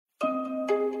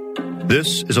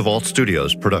This is a Vault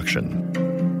Studios production.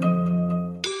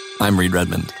 I'm Reed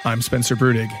Redmond. I'm Spencer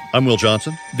Brudig. I'm Will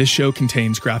Johnson. This show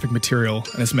contains graphic material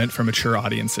and is meant for mature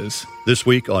audiences. This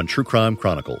week on True Crime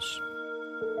Chronicles.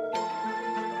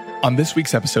 On this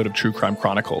week's episode of True Crime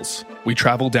Chronicles, we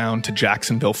travel down to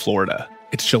Jacksonville, Florida.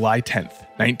 It's July 10th,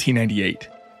 1998,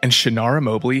 and Shanara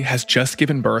Mobley has just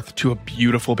given birth to a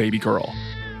beautiful baby girl.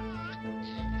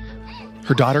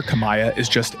 Her daughter Kamaya is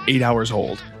just 8 hours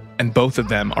old, and both of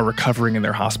them are recovering in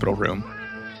their hospital room.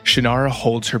 Shanara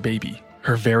holds her baby,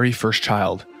 her very first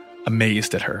child,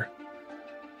 amazed at her.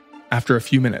 After a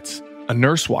few minutes, a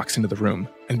nurse walks into the room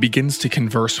and begins to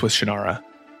converse with Shanara.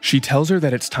 She tells her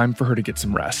that it's time for her to get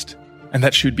some rest, and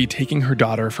that she would be taking her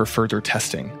daughter for further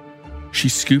testing. She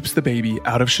scoops the baby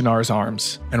out of Shanara's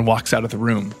arms and walks out of the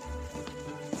room.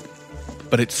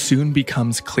 But it soon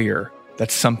becomes clear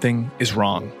that something is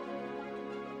wrong.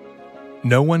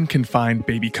 No one can find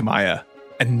baby Kamaya,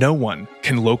 and no one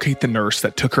can locate the nurse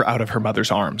that took her out of her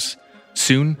mother's arms.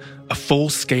 Soon, a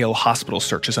full-scale hospital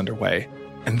search is underway,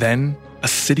 and then a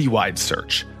citywide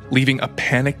search, leaving a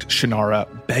panicked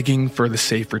Shanara begging for the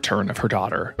safe return of her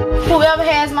daughter. Whoever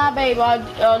has my baby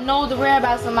or knows the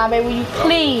whereabouts of my baby, will you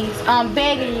please, I'm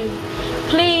begging you,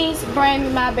 please bring me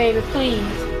my baby, please.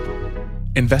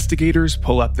 Investigators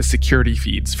pull up the security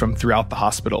feeds from throughout the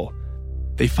hospital.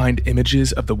 They find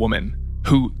images of the woman,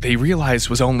 who they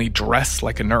realize was only dressed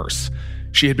like a nurse.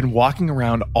 She had been walking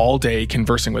around all day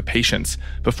conversing with patients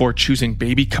before choosing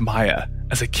baby Kamaya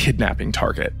as a kidnapping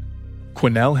target.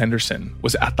 Quinnell Henderson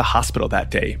was at the hospital that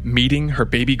day, meeting her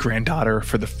baby granddaughter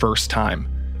for the first time.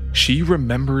 She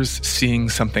remembers seeing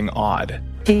something odd.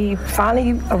 She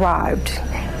finally arrived,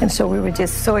 and so we were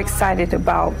just so excited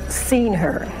about seeing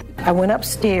her. I went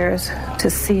upstairs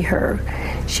to see her.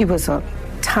 She was a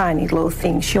tiny little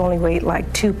thing. She only weighed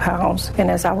like 2 pounds. And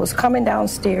as I was coming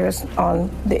downstairs on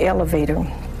the elevator,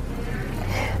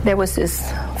 there was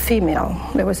this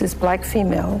black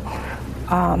female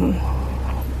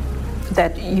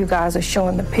that you guys are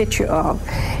showing the picture of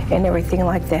and everything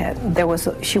like that.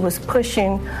 She was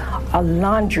pushing a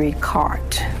laundry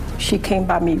cart. She came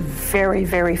by me very,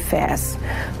 very fast,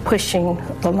 pushing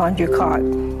the laundry cart.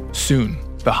 Soon,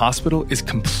 the hospital is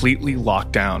completely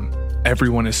locked down.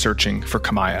 Everyone is searching for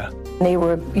Kamaya. They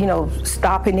were,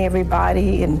 stopping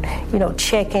everybody and,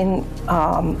 checking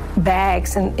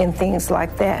bags and things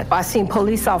like that. I seen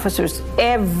police officers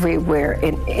everywhere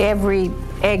in every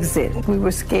exit. We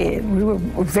were scared. We were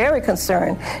very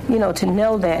concerned, to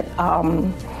know that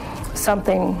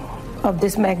something of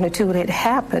this magnitude had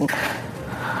happened.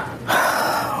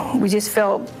 We just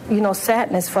felt,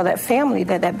 sadness for that family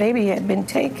that baby had been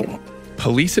taken.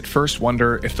 Police at first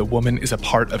wonder if the woman is a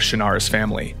part of Shanara's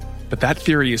family, but that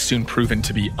theory is soon proven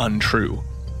to be untrue.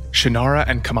 Shanara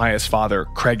and Kamaya's father,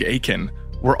 Craig Aiken,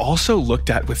 were also looked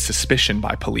at with suspicion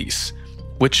by police,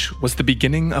 which was the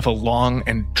beginning of a long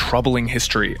and troubling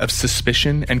history of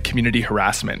suspicion and community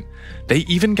harassment. They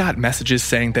even got messages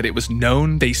saying that it was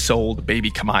known they sold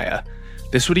baby Kamaya.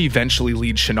 This would eventually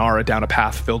lead Shanara down a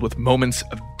path filled with moments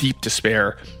of deep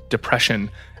despair,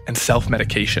 depression, and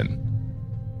self-medication.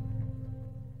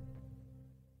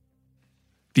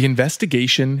 The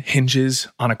investigation hinges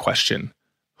on a question.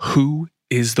 Who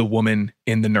is the woman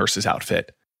in the nurse's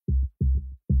outfit?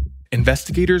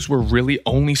 Investigators were really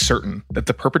only certain that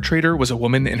the perpetrator was a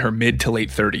woman in her mid to late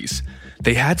 30s.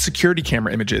 They had security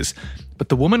camera images, but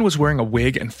the woman was wearing a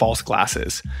wig and false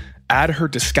glasses. Add her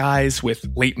disguise with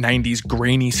late 90s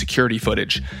grainy security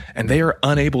footage, and they are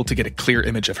unable to get a clear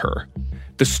image of her.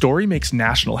 The story makes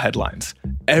national headlines.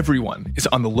 Everyone is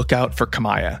on the lookout for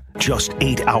Kamaya. Just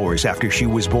 8 hours after she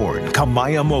was born,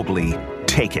 Kamaya Mobley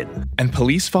taken. And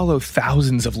police follow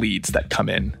thousands of leads that come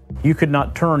in. You could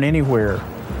not turn anywhere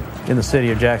in the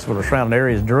city of Jacksonville or surrounding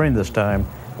areas during this time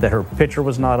that her picture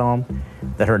was not on,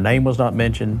 that her name was not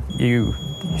mentioned. You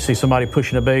see somebody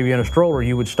pushing a baby in a stroller,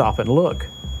 you would stop and look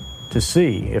to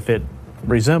see if it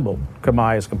resembled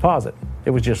Kamaya's composite. It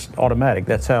was just automatic.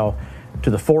 That's how to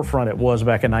the forefront it was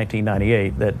back in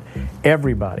 1998, that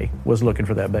everybody was looking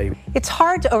for that baby. It's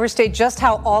hard to overstate just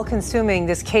how all-consuming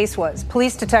this case was.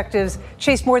 Police detectives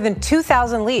chased more than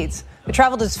 2,000 leads. They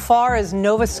traveled as far as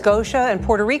Nova Scotia and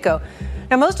Puerto Rico.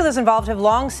 Now, most of those involved have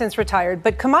long since retired,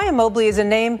 but Kamaya Mobley is a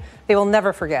name they will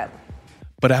never forget.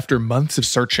 But after months of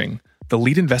searching, the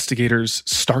lead investigators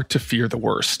start to fear the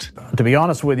worst. To be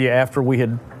honest with you, after we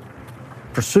had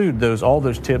pursued all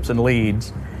those tips and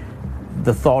leads,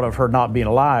 the thought of her not being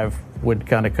alive would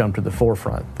kind of come to the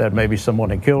forefront, that maybe someone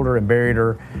had killed her and buried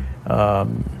her,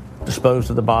 disposed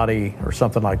of the body or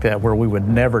something like that, where we would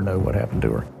never know what happened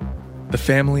to her. The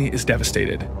family is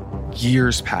devastated.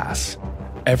 Years pass.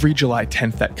 Every July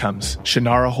 10th that comes,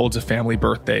 Shannara holds a family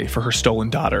birthday for her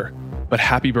stolen daughter, but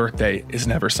happy birthday is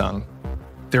never sung.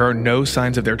 There are no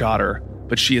signs of their daughter,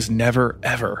 but she is never,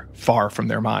 ever far from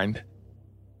their mind.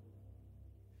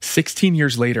 16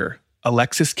 years later,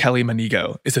 Alexis Kelly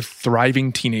Manigo is a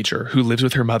thriving teenager who lives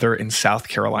with her mother in South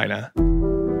Carolina.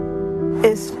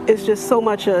 It's just so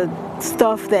much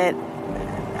stuff that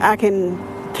I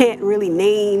can't really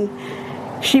name.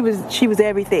 She was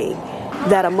everything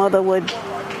that a mother would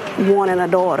want in a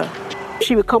daughter.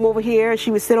 She would come over here, she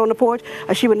would sit on the porch,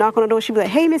 or she would knock on the door. She would say,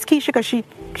 "Hey, Miss Keisha," because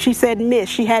she said miss.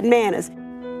 She had manners.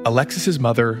 Alexis's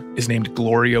mother is named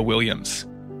Gloria Williams.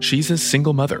 She's a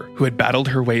single mother who had battled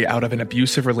her way out of an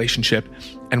abusive relationship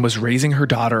and was raising her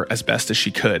daughter as best as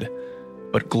she could.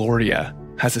 But Gloria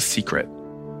has a secret.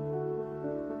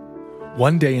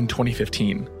 One day in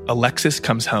 2015, Alexis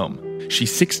comes home.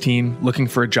 She's 16, looking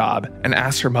for a job, and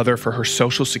asks her mother for her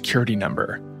social security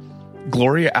number.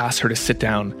 Gloria asks her to sit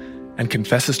down and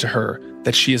confesses to her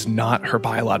that she is not her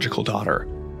biological daughter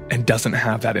and doesn't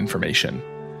have that information.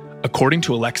 According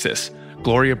to Alexis,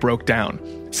 Gloria broke down,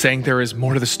 saying there is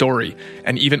more to the story,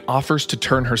 and even offers to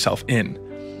turn herself in.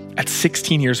 At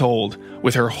 16 years old,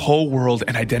 with her whole world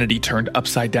and identity turned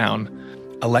upside down,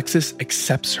 Alexis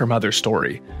accepts her mother's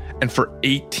story, and for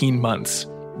 18 months,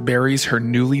 buries her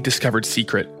newly discovered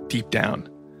secret deep down.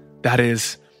 That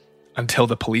is, until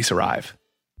the police arrive.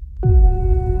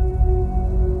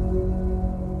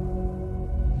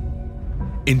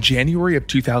 In January of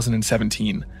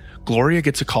 2017, Gloria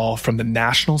gets a call from the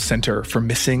National Center for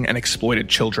Missing and Exploited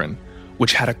Children,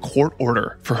 which had a court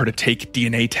order for her to take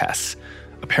DNA tests.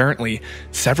 Apparently,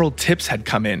 several tips had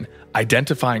come in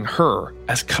identifying her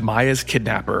as Kamaya's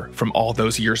kidnapper from all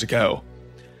those years ago.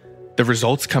 The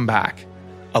results come back.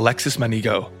 Alexis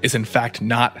Manigo is in fact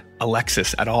not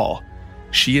Alexis at all.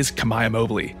 She is Kamaya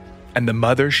Mobley, and the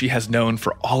mother she has known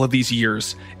for all of these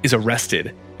years is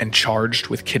arrested and charged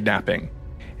with kidnapping.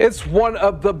 It's one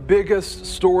of the biggest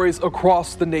stories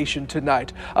across the nation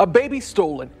tonight. A baby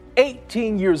stolen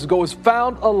 18 years ago is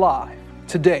found alive.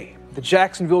 Today, the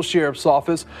Jacksonville Sheriff's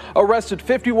Office arrested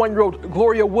 51-year-old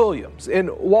Gloria Williams in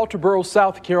Walterboro,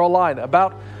 South Carolina,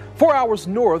 about 4 hours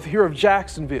north here of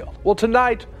Jacksonville. Well,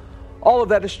 tonight, all of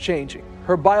that is changing.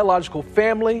 Her biological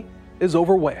family is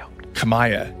overwhelmed.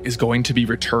 Kamaya is going to be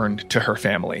returned to her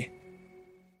family.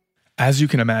 As you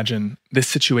can imagine, this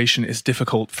situation is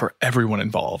difficult for everyone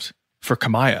involved. For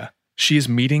Kamaya, she is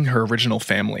meeting her original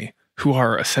family, who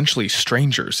are essentially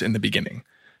strangers in the beginning.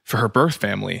 For her birth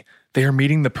family, they are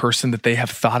meeting the person that they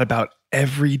have thought about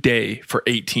every day for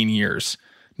 18 years,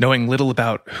 knowing little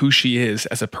about who she is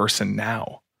as a person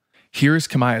now. Here is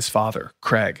Kamaya's father,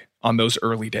 Craig, on those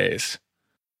early days.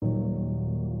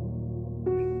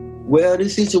 Well, the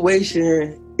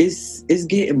situation is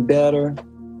getting better.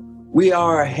 We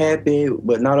are happy,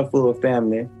 but not a full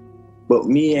family. But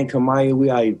me and Kamaya, we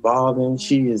are evolving.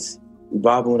 She is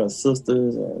evolving with her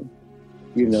sisters, and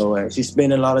she's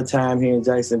spending a lot of time here in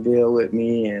Jacksonville with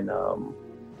me. And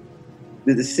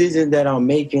the decision that I'm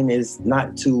making is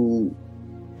not to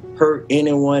hurt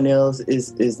anyone else.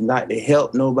 Is not to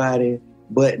help nobody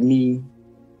but me.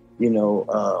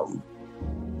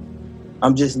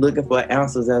 I'm just looking for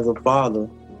answers as a father.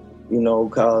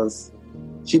 Because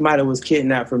she might have was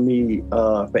kidnapped from me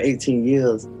for 18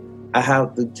 years. I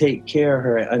have to take care of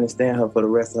her and understand her for the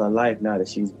rest of her life now that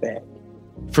she's back.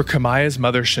 For Kamaya's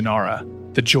mother,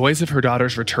 Shannara, the joys of her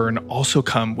daughter's return also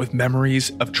come with memories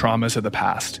of traumas of the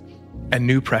past and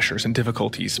new pressures and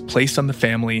difficulties placed on the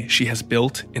family she has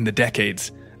built in the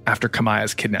decades after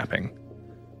Kamaya's kidnapping.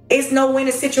 It's no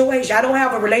winning situation. I don't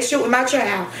have a relationship with my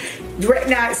child. Right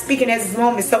now, speaking as this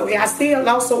moment, so I still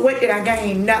lost, so what did I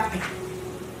gain? Nothing.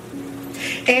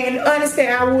 And honestly,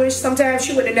 I wish sometimes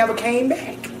she would have never came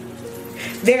back.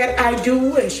 That I do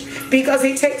wish. Because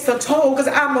it takes a toll, because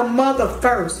I'm a mother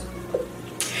first.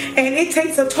 And it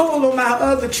takes a toll on my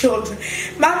other children.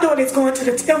 My daughter's going to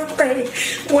the 10th grade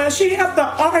where she has to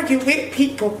argue with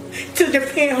people to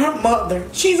defend her mother.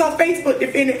 She's on Facebook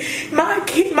defending my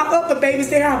other babies.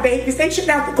 They are babies. They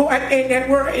shouldn't have to go out in that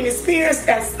world and experience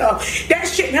that stuff. That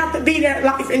shouldn't have to be their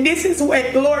life. And this is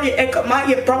what Gloria and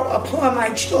Kamaya brought upon my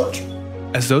children.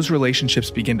 As those relationships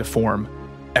begin to form,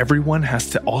 everyone has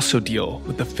to also deal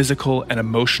with the physical and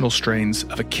emotional strains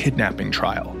of a kidnapping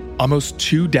trial. Almost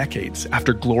 2 decades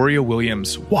after Gloria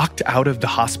Williams walked out of the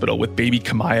hospital with baby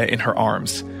Kamaya in her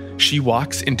arms, she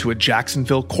walks into a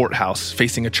Jacksonville courthouse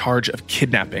facing a charge of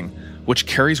kidnapping, which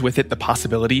carries with it the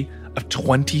possibility of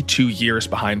 22 years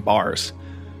behind bars.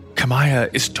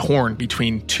 Kamaya is torn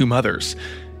between 2 mothers,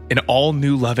 an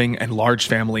all-new loving and large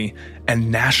family,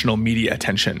 and national media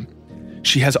attention.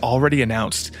 she has already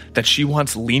announced that she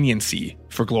wants leniency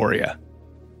for Gloria.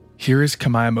 Here is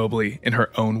Kamiyah Mobley in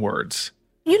her own words.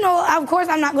 Of course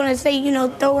I'm not going to say,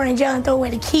 throw her in jail and throw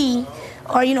away the key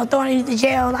or, throw her into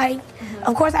jail.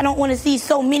 Of course I don't want to see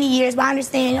so many years, but I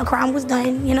understand a crime was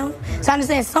done, So I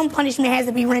understand some punishment has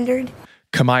to be rendered.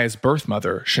 Kamiyah's birth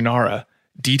mother, Shanara,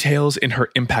 details in her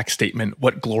impact statement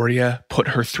what Gloria put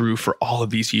her through for all of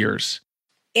these years.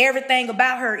 Everything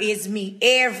about her is me.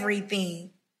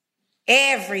 Everything.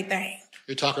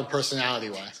 You're talking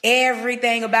personality-wise.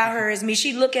 Everything about her is me.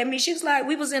 She looked at me. She was like,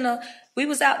 we was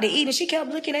out to eat, and she kept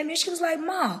looking at me. She was like,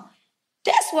 Mom,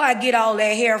 that's where I get all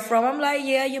that hair from. I'm like,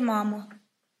 yeah, your mama.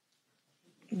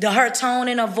 Her tone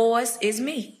in her voice is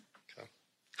me. Okay.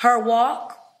 Her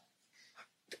walk,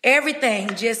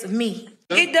 everything, just me.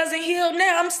 It doesn't heal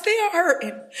now. I'm still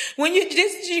hurting. When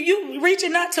you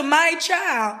reaching out to my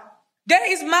child, that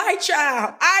is my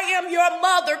child. I am your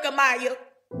mother, Kamiyah.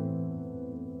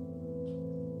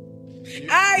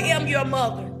 I am your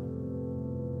mother.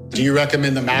 Do you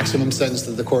recommend the maximum sentence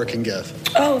that the court can give?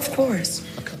 Oh, of course.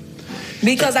 Okay.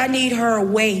 Because I need her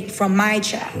away from my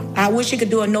child. I wish she could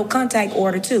do a no contact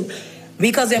order too.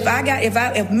 Because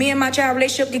if me and my child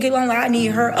relationship can get along, I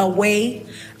need her away,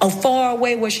 far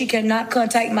away where she cannot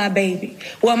contact my baby.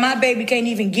 Well, my baby can't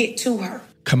even get to her.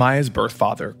 Kamiyah's birth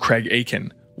father, Craig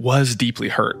Aiken, was deeply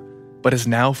hurt, but is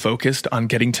now focused on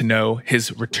getting to know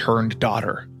his returned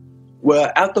daughter.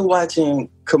 Well, after watching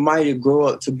Kamiyah grow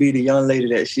up to be the young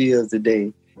lady that she is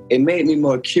today, it made me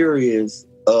more curious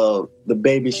of the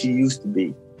baby she used to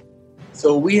be.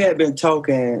 So we had been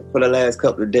talking for the last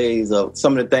couple of days of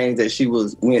some of the things that she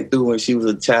went through when she was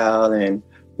a child and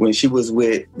when she was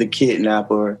with the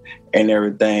kidnapper and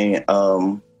everything.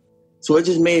 So it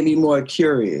just made me more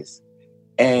curious.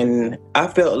 And I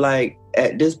felt like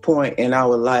at this point in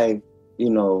our life,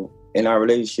 in our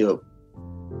relationship,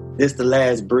 this is the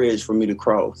last bridge for me to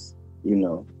cross,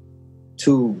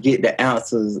 to get the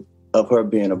answers of her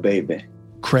being a baby.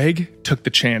 Craig took the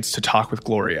chance to talk with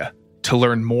Gloria to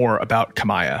learn more about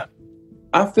Kamiyah.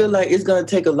 I feel like it's going to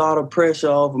take a lot of pressure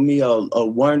off of me of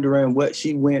wondering what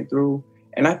she went through.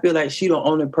 And I feel like she's the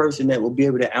only person that will be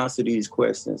able to answer these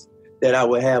questions that I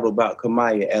would have about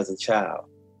Kamiyah as a child.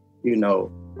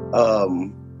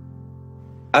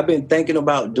 I've been thinking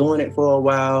about doing it for a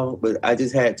while, but I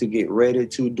just had to get ready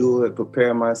to do it,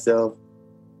 prepare myself.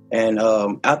 And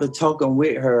after talking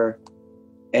with her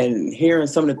and hearing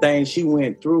some of the things she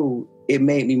went through, it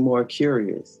made me more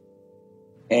curious.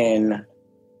 And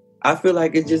I feel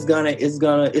like it's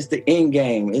the end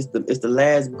game. It's the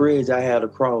last bridge I had to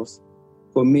cross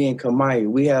for me and Kamiyah.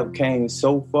 We have came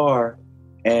so far,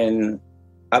 and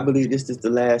I believe this is the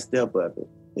last step of it.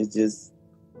 It's just,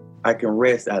 I can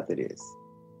rest after this.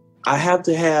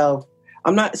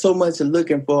 I'm not so much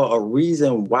looking for a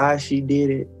reason why she did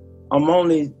it. I'm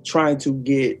only trying to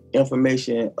get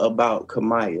information about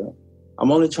Kamiyah.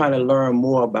 I'm only trying to learn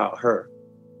more about her.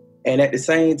 And at the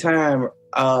same time,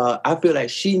 I feel like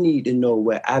she need to know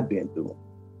what I've been through.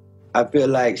 I feel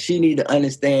like she need to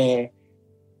understand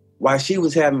why she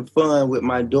was having fun with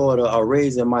my daughter or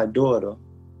raising my daughter,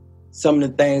 some of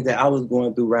the things that I was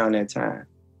going through around that time.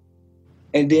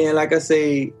 And then, like I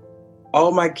say,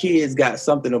 all my kids got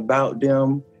something about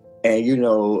them. And,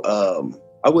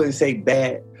 I wouldn't say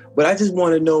bad, but I just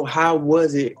want to know, how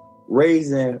was it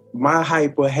raising my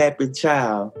hyper happy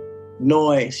child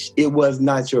knowing it was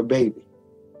not your baby?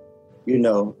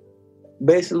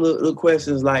 Basically little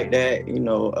questions like that,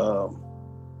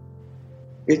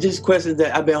 it's just questions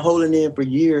that I've been holding in for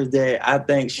years that I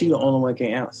think she's the only one can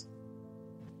answer.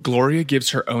 Gloria gives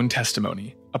her own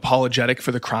testimony, apologetic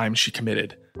for the crime she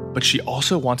committed, but she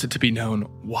also wants it to be known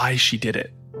why she did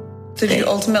it. Did you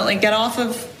ultimately get off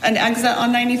of an exit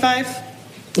on 95?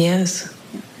 Yes.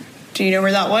 Do you know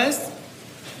where that was?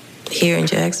 Here in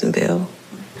Jacksonville.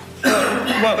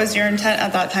 What was your intent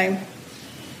at that time?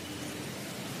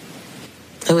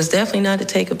 It was definitely not to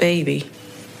take a baby.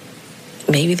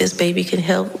 Maybe this baby can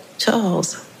help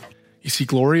Charles. You see,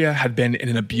 Gloria had been in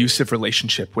an abusive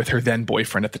relationship with her then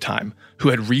boyfriend at the time, who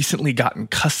had recently gotten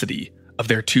custody of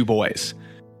their 2 boys.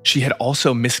 She had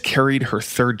also miscarried her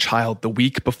 3rd child the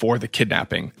week before the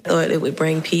kidnapping. I thought it would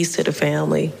bring peace to the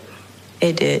family.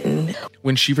 It didn't.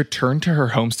 When she returned to her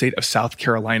home state of South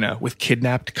Carolina with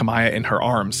kidnapped Kamiyah in her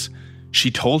arms,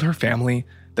 she told her family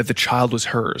that the child was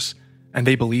hers, and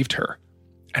they believed her.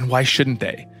 And why shouldn't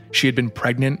they? She had been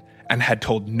pregnant and had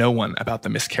told no one about the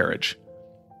miscarriage.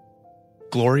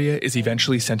 Gloria is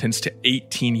eventually sentenced to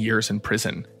 18 years in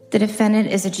prison. The defendant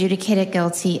is adjudicated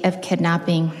guilty of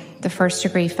kidnapping, the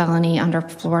first-degree felony under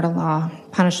Florida law,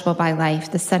 punishable by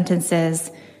life. The sentence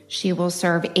is She will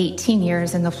serve 18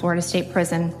 years in the Florida State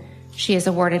Prison. She is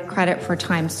awarded credit for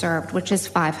time served, which is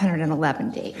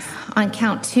 511 days. On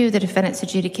count 2, the defendant's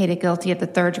adjudicated guilty of the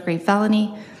third-degree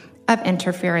felony of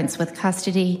interference with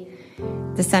custody.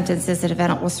 The sentence is the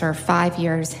defendant will serve 5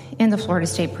 years in the Florida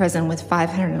State Prison with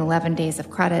 511 days of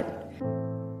credit.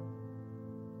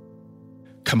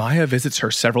 Kamiyah visits her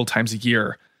several times a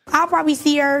year. I'll probably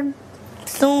see her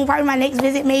soon, probably my next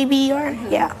visit maybe, or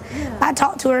yeah. I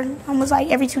talk to her almost like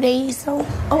every 2 days, so.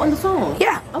 Oh, on the phone?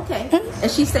 Yeah. Okay. Mm-hmm.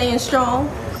 And she's staying strong?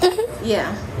 Mm-hmm.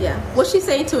 Yeah. What's she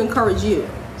saying to encourage you?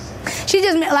 She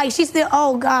just, like, she's still,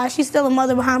 oh gosh, she's still a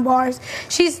mother behind bars.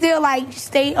 She's still like, she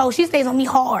stays on me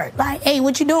hard. Like, hey,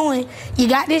 what you doing? You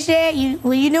got this yet?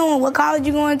 What you doing? What college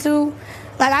you going to?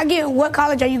 Like, I get, what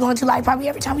college are you going to, like, probably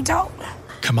every time we talk.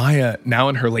 Kamiyah, now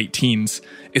in her late teens,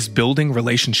 is building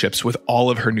relationships with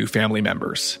all of her new family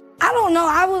members. I don't know.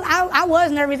 I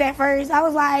was nervous at first. I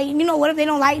was like, what if they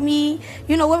don't like me?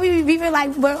 What we be beefing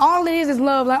like? But all it is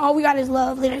love. Like, all we got is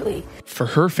love, literally. For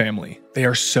her family, they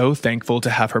are so thankful to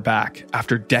have her back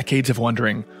after decades of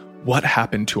wondering, what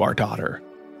happened to our daughter?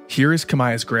 Here is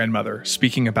Kamiyah's grandmother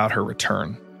speaking about her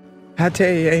return. I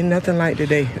tell you, ain't nothing like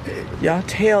today. Y'all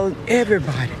tell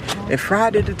everybody that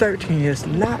Friday the 13th is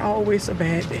not always a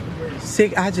bad day.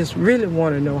 Sick, I just really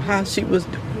want to know how she was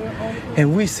doing.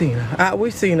 And we seen her. We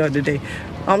seen her today.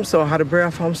 I'm so out of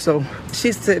breath.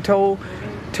 She said, told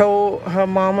her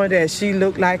mama that she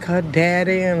looked like her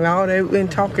daddy and all that. Been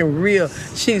talking real.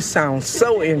 She sounds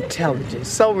so intelligent,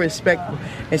 so respectful.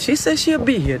 And she said she'll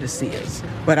be here to see us.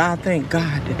 But I thank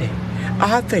God today.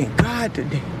 I thank God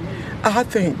today. I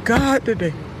thank God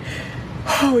today.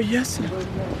 Oh, yes, Lord.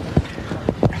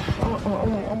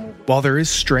 While there is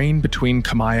strain between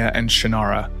Kamiyah and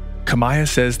Shanara, Kamiyah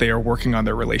says they are working on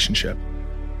their relationship.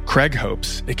 Craig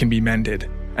hopes it can be mended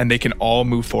and they can all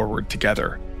move forward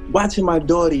together. Watching my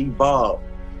daughter evolve,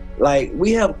 like,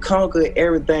 we have conquered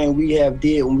everything we have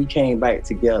did when we came back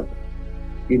together,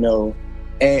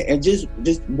 and just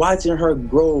watching her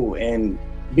grow and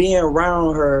being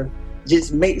around her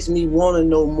just makes me want to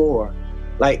know more.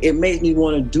 Like, it makes me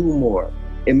want to do more.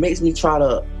 It makes me try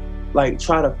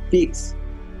to fix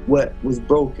what was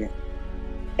broken.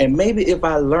 And maybe if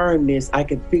I learn this, I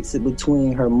can fix it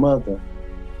between her mother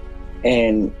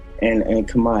and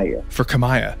Kamiyah. For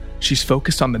Kamiyah, she's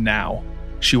focused on the now.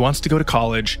 She wants to go to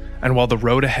college, and while the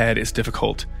road ahead is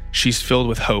difficult, she's filled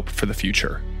with hope for the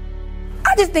future.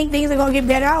 I just think things are going to get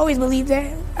better. I always believe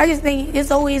that. I just think it's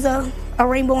always a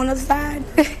rainbow on the other side.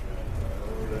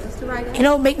 That's the right answer. It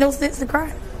don't make no sense to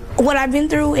cry. What I've been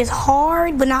through is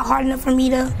hard, but not hard enough for me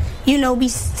to, be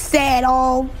sad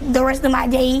all the rest of my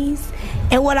days.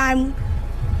 And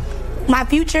my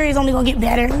future is only going to get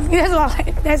better.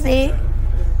 That's it.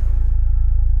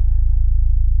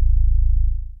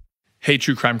 Hey,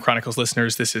 True Crime Chronicles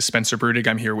listeners, this is Spencer Brudig.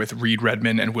 I'm here with Reed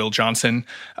Redmond and Will Johnson.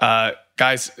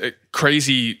 Guys,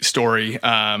 crazy story.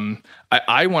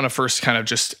 I want to first kind of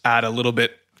just add a little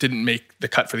bit, didn't make the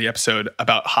cut for the episode,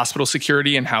 about hospital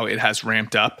security and how it has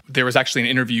ramped up. There was actually an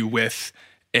interview with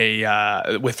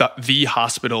the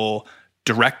hospital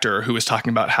director who was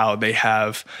talking about how they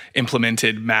have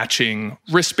implemented matching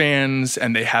wristbands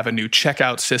and they have a new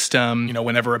checkout system.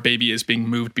 Whenever a baby is being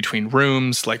moved between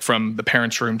rooms, like from the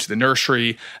parents' room to the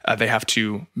nursery, they have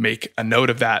to make a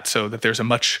note of that so that there's a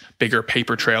much bigger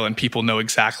paper trail and people know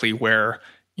exactly where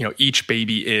each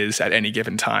baby is at any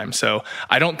given time. So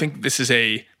I don't think this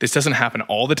doesn't happen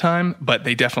all the time, but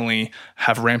they definitely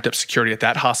have ramped up security at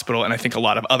that hospital. And I think a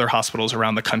lot of other hospitals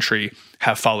around the country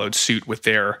have followed suit with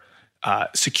their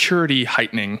security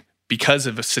heightening because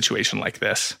of a situation like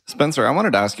this. Spencer, I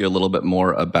wanted to ask you a little bit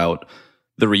more about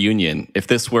the reunion. If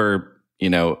this were,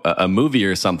 a movie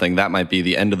or something, that might be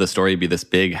the end of the story, be this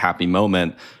big happy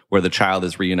moment where the child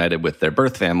is reunited with their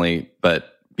birth family. But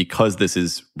because this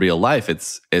is real life,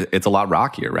 it's a lot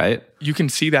rockier, right? You can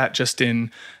see that just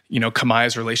in,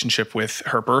 Kamiyah's relationship with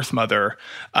her birth mother,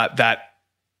 that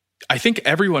I think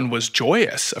everyone was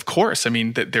joyous, of course. I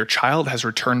mean, that their child has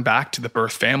returned back to the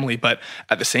birth family, but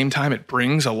at the same time, it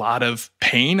brings a lot of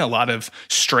pain, a lot of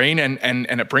strain, and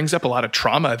it brings up a lot of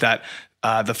trauma that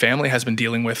the family has been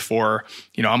dealing with for,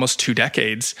 almost 2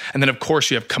 decades. And then, of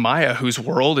course, you have Kamiyah, whose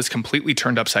world is completely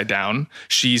turned upside down.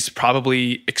 She's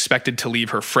probably expected to leave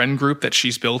her friend group that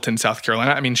she's built in South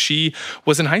Carolina. I mean, she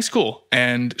was in high school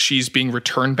and she's being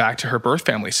returned back to her birth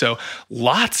family. So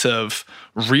lots of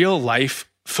real life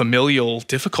familial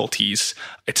difficulties.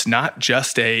 It's not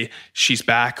just she's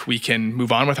back, we can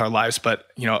move on with our lives, but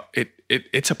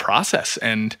it's a process.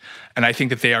 And I think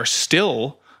that they are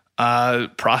still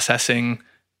processing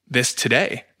this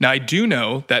today. Now, I do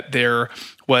know that there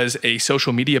was a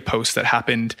social media post that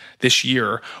happened this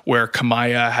year where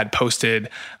Kamiyah had posted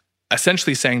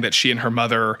essentially saying that she and her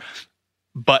mother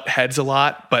butt heads a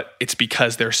lot, but it's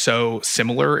because they're so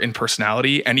similar in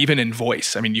personality and even in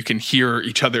voice. I mean, you can hear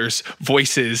each other's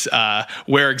voices,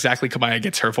 where exactly Kamiyah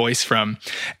gets her voice from.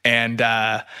 And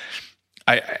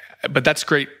but that's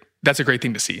great. That's a great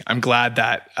thing to see. I'm glad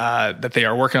that that they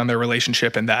are working on their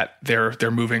relationship and that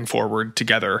they're moving forward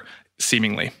together,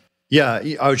 seemingly. Yeah,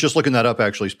 I was just looking that up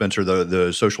actually, Spencer.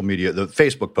 The social media, the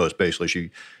Facebook post,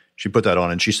 basically, she put that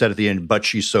on, and she said at the end, "But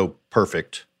she's so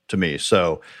perfect to me."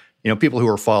 So, people who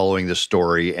are following this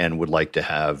story and would like to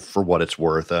have, for what it's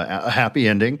worth, a happy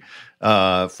ending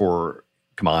for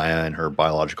Kamiyah and her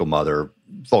biological mother,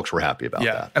 folks were happy about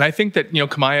that. And I think that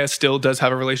Kamiyah still does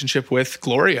have a relationship with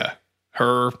Gloria,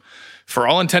 her, for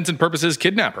all intents and purposes,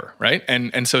 kidnapper, right?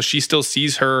 And so she still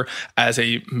sees her as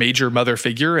a major mother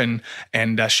figure, and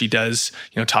she does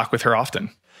talk with her often.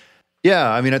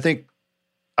 Yeah, I mean, I think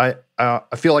I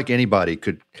feel like anybody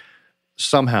could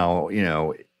somehow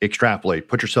extrapolate,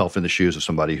 put yourself in the shoes of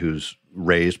somebody who's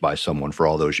raised by someone for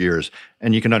all those years,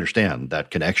 and you can understand that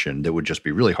connection that would just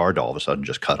be really hard to all of a sudden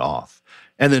just cut off.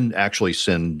 And then actually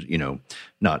send,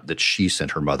 not that she sent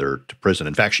her mother to prison.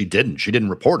 In fact, she didn't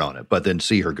report on it, but then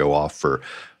see her go off for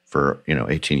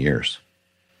 18 years.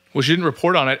 Well, she didn't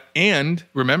report on it. And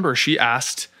remember, she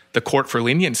asked the court for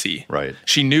leniency. Right.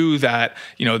 She knew that,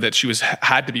 that she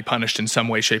had to be punished in some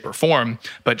way, shape, or form,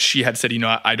 but she had said,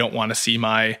 I don't want to see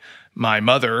my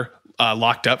mother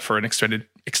locked up for an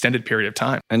extended period of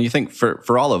time. And you think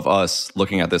for all of us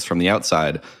looking at this from the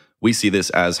outside, we see this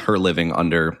as her living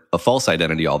under a false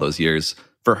identity all those years.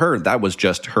 For her, that was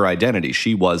just her identity.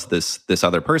 She was this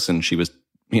other person. She was,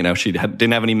 she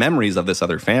didn't have any memories of this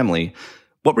other family.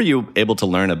 What were you able to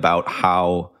learn about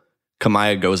how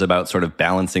Kamiyah goes about sort of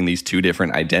balancing these two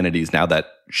different identities now that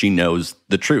she knows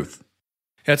the truth?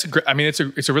 That's great. I mean, it's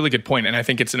a really good point, and I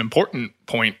think it's an important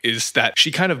point. Is that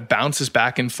she kind of bounces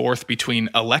back and forth between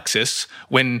Alexis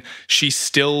when she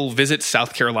still visits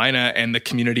South Carolina and the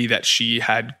community that she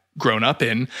had grown up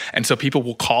in, and so people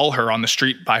will call her on the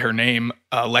street by her name,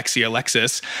 Lexi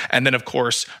Alexis, and then of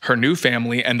course her new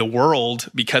family and the world,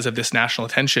 because of this national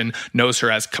attention, knows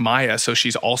her as Kamiyah, so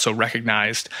she's also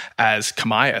recognized as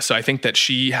Kamiyah. So I think that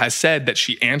she has said that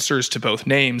she answers to both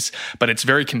names, but it's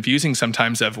very confusing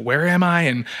sometimes of where am I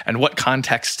and what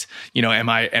context am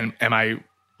I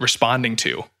responding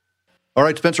to. All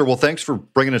right, Spencer. Well, thanks for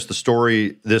bringing us the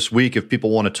story this week. If people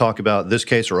want to talk about this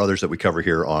case or others that we cover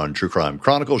here on True Crime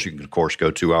Chronicles, you can, of course,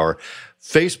 go to our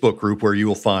Facebook group where you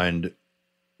will find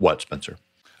what, Spencer?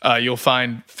 You'll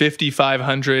find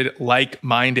 5,500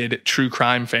 like-minded true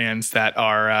crime fans that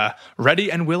are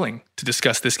ready and willing to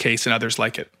discuss this case and others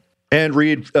like it. And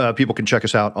Reed, people can check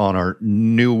us out on our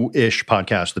new-ish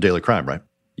podcast, The Daily Crime, right?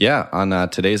 Yeah, on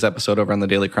today's episode over on The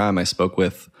Daily Crime, I spoke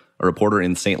with a reporter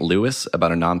in St. Louis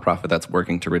about a nonprofit that's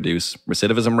working to reduce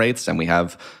recidivism rates. And we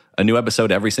have a new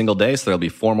episode every single day. So there'll be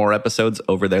 4 more episodes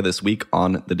over there this week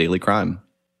on The Daily Crime.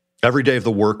 Every day of the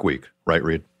work week, right,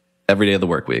 Reed? Every day of the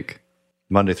work week.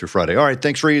 Monday through Friday. All right.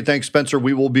 Thanks, Reed. Thanks, Spencer.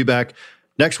 We will be back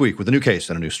next week with a new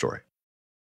case and a new story.